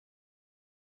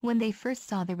When they first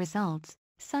saw the results,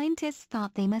 scientists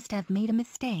thought they must have made a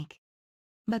mistake.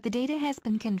 But the data has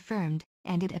been confirmed,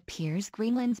 and it appears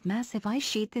Greenland's massive ice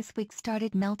sheet this week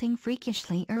started melting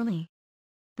freakishly early.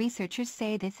 Researchers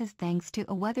say this is thanks to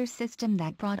a weather system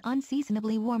that brought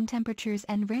unseasonably warm temperatures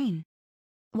and rain.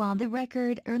 While the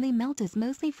record early melt is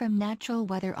mostly from natural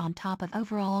weather on top of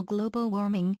overall global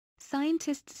warming,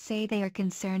 scientists say they are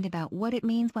concerned about what it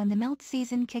means when the melt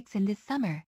season kicks in this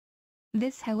summer.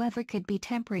 This, however, could be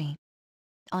temporary.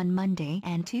 On Monday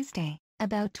and Tuesday,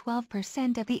 about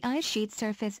 12% of the ice sheet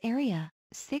surface area,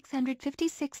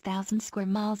 656,000 square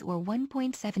miles or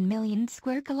 1.7 million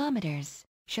square kilometers,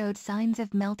 showed signs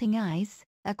of melting ice,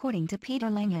 according to Peter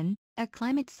Langen, a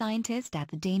climate scientist at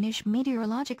the Danish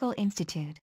Meteorological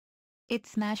Institute. It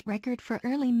smashed record for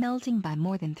early melting by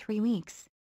more than 3 weeks.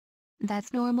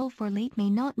 That's normal for late May,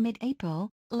 not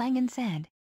mid-April, Langen said.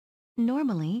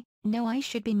 Normally, no ice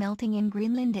should be melting in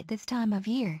Greenland at this time of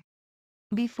year.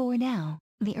 Before now,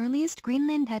 the earliest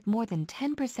Greenland had more than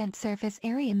 10% surface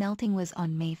area melting was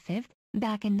on May 5,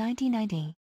 back in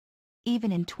 1990.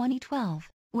 Even in 2012,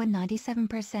 when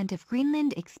 97% of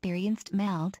Greenland experienced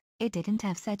melt, it didn't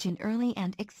have such an early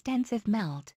and extensive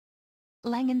melt.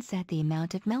 Langen said the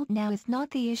amount of melt now is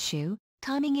not the issue,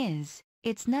 timing is.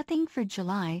 It's nothing for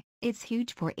July, it's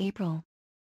huge for April.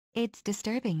 It's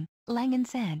disturbing, Langen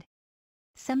said.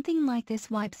 Something like this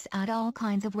wipes out all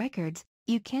kinds of records.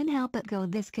 You can't help but go,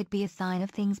 this could be a sign of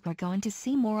things we're going to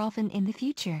see more often in the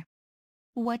future.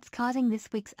 What's causing this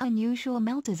week's unusual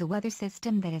melt is a weather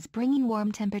system that is bringing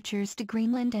warm temperatures to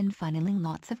Greenland and funneling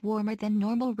lots of warmer than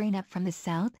normal rain up from the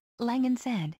south, Langen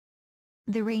said.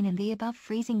 The rain and the above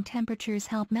freezing temperatures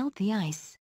help melt the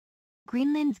ice.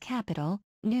 Greenland's capital,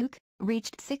 Nuuk,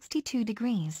 reached 62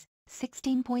 degrees,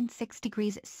 16.6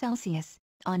 degrees Celsius,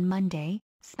 on Monday,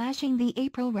 smashing the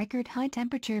April record high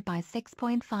temperature by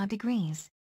 6.5 degrees.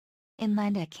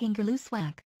 Inland at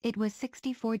Kangerlussuaq, it was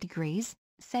 64 degrees,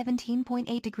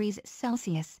 17.8 degrees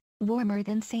Celsius, warmer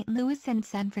than St. Louis and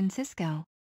San Francisco.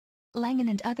 Langen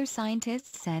and other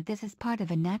scientists said this is part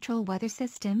of a natural weather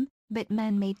system, but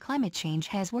man-made climate change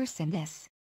has worsened this.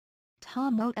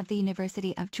 Tom Mote of the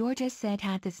University of Georgia said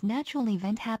had this natural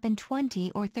event happened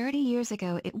 20 or 30 years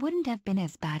ago it wouldn't have been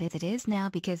as bad as it is now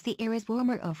because the air is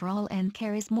warmer overall and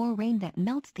carries more rain that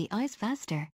melts the ice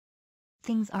faster.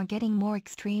 Things are getting more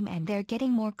extreme and they're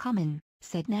getting more common,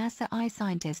 said NASA ice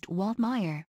scientist Walt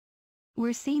Meyer.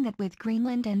 We're seeing that with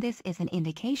Greenland and this is an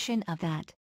indication of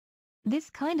that.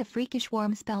 This kind of freakish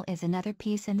warm spell is another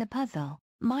piece in the puzzle,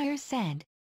 Meyer said.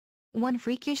 One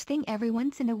freakish thing every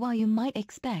once in a while you might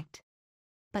expect.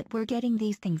 But we're getting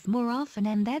these things more often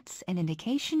and that's an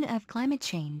indication of climate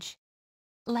change.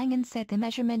 Langen said the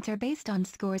measurements are based on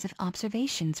scores of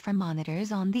observations from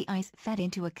monitors on the ice fed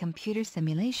into a computer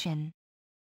simulation.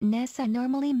 NASA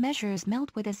normally measures melt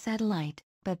with a satellite,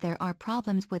 but there are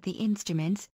problems with the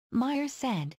instruments, Meyer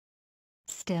said.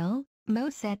 Still, Mo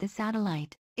said the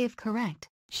satellite, if correct,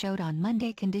 showed on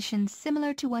Monday conditions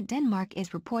similar to what Denmark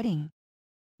is reporting.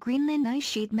 Greenland ice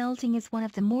sheet melting is one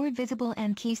of the more visible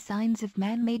and key signs of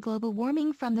man-made global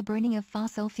warming from the burning of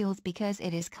fossil fuels because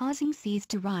it is causing seas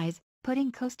to rise,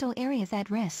 putting coastal areas at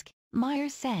risk, Meyer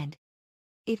said.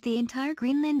 If the entire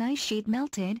Greenland ice sheet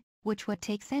melted, which would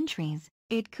take centuries,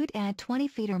 it could add 20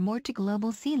 feet or more to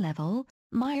global sea level,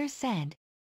 Meyer said.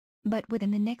 But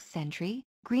within the next century,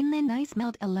 Greenland ice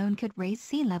melt alone could raise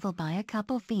sea level by a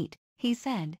couple feet, he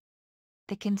said.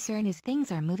 The concern is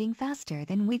things are moving faster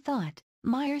than we thought,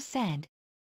 Meyer said.